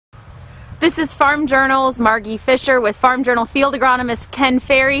This is Farm Journal's Margie Fisher with Farm Journal field agronomist Ken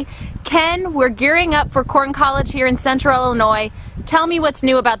Ferrie. Ken, we're gearing up for Corn College here in Central Illinois. Tell me what's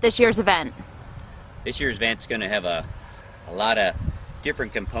new about this year's event. This year's event's going to have a lot of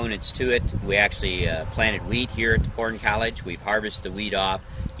different components to it. We actually planted wheat here at the Corn College. We've harvested the wheat off,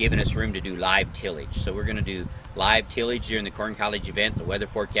 giving us room to do live tillage. So we're going to do live tillage during the Corn College event. The weather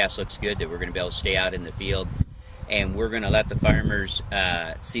forecast looks good that we're going to be able to stay out in the field. And we're going to let the farmers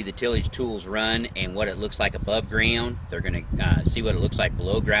see the tillage tools run and what it looks like above ground. They're going to see what it looks like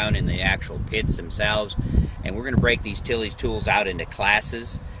below ground in the actual pits themselves. And we're going to break these tillage tools out into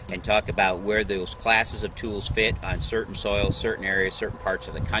classes and talk about where those classes of tools fit on certain soils, certain areas, certain parts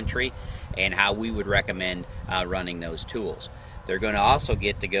of the country, and how we would recommend running those tools. They're going to also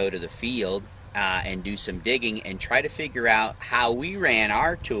get to go to the field and do some digging and try to figure out how we ran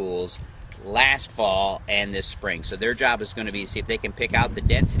our tools last fall and this spring. So their job is going to be to see if they can pick out the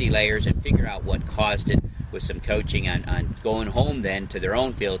density layers and figure out what caused it, with some coaching on going home then to their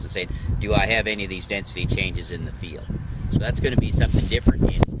own fields and saying, do I have any of these density changes in the field? So that's going to be something different.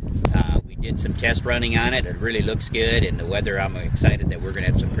 We did some test running on it. It really looks good, and the weather, I'm excited that we're going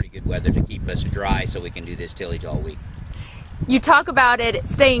to have some pretty good weather to keep us dry so we can do this tillage all week. You talk about it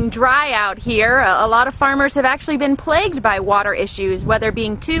staying dry out here. A lot of farmers have actually been plagued by water issues, whether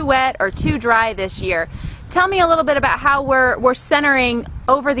being too wet or too dry this year. Tell me a little bit about how we're centering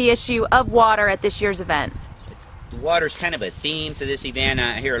over the issue of water at this year's event. Water's kind of a theme to this event.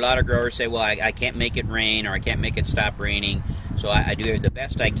 I hear a lot of growers say, well, I can't make it rain, or I can't make it stop raining, so I do the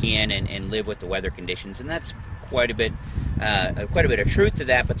best I can and live with the weather conditions, and that's quite a bit of truth to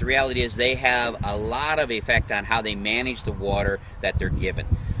that, but the reality is they have a lot of effect on how they manage the water that they're given.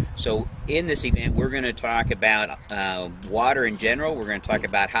 So in this event, we're going to talk about water in general. We're going to talk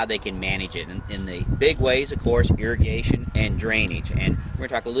about how they can manage it in the big ways, of course, irrigation and drainage. And we're going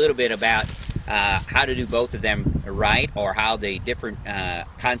to talk a little bit about how to do both of them right, or how the different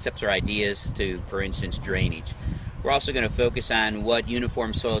concepts or ideas to, for instance, drainage. We're also going to focus on what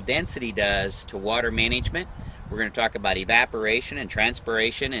uniform soil density does to water management. We're going to talk about evaporation and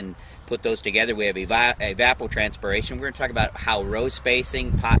transpiration and put those together. We have evapotranspiration. We're going to talk about how row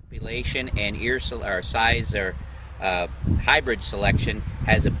spacing, population, and ear size or hybrid selection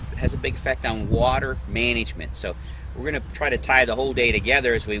has a big effect on water management. So we're going to try to tie the whole day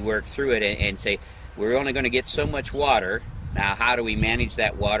together as we work through it and say we're only going to get so much water. Now, how do we manage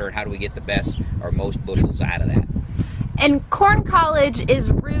that water, and how do we get the best or most bushels out of that? And Corn College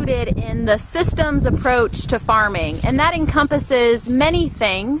is rooted in the systems approach to farming, and that encompasses many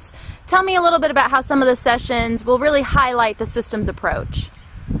things. Tell me a little bit about how some of the sessions will really highlight the systems approach.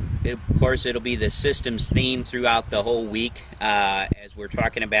 Of course, it'll be the systems theme throughout the whole week as we're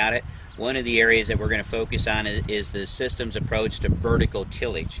talking about it. One of the areas that we're going to focus on is the systems approach to vertical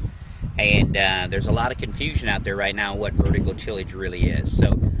tillage. And there's a lot of confusion out there right now on what vertical tillage really is.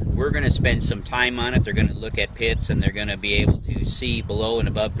 So we're going to spend some time on it. They're going to look at pits, and they're going to be able to see below and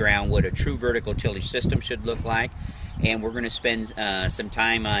above ground what a true vertical tillage system should look like. And we're going to spend some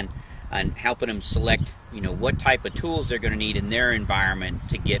time on helping them select, what type of tools they're going to need in their environment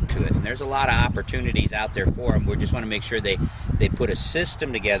to get to it. And there's a lot of opportunities out there for them. We just want to make sure they put a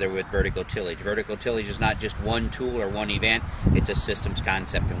system together with vertical tillage. Vertical tillage is not just one tool or one event. It's a systems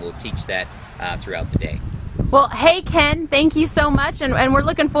concept, and we'll teach that throughout the day. Well, hey, Ken, thank you so much, and we're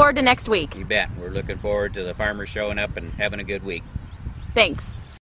looking forward to next week. You bet. We're looking forward to the farmers showing up and having a good week. Thanks.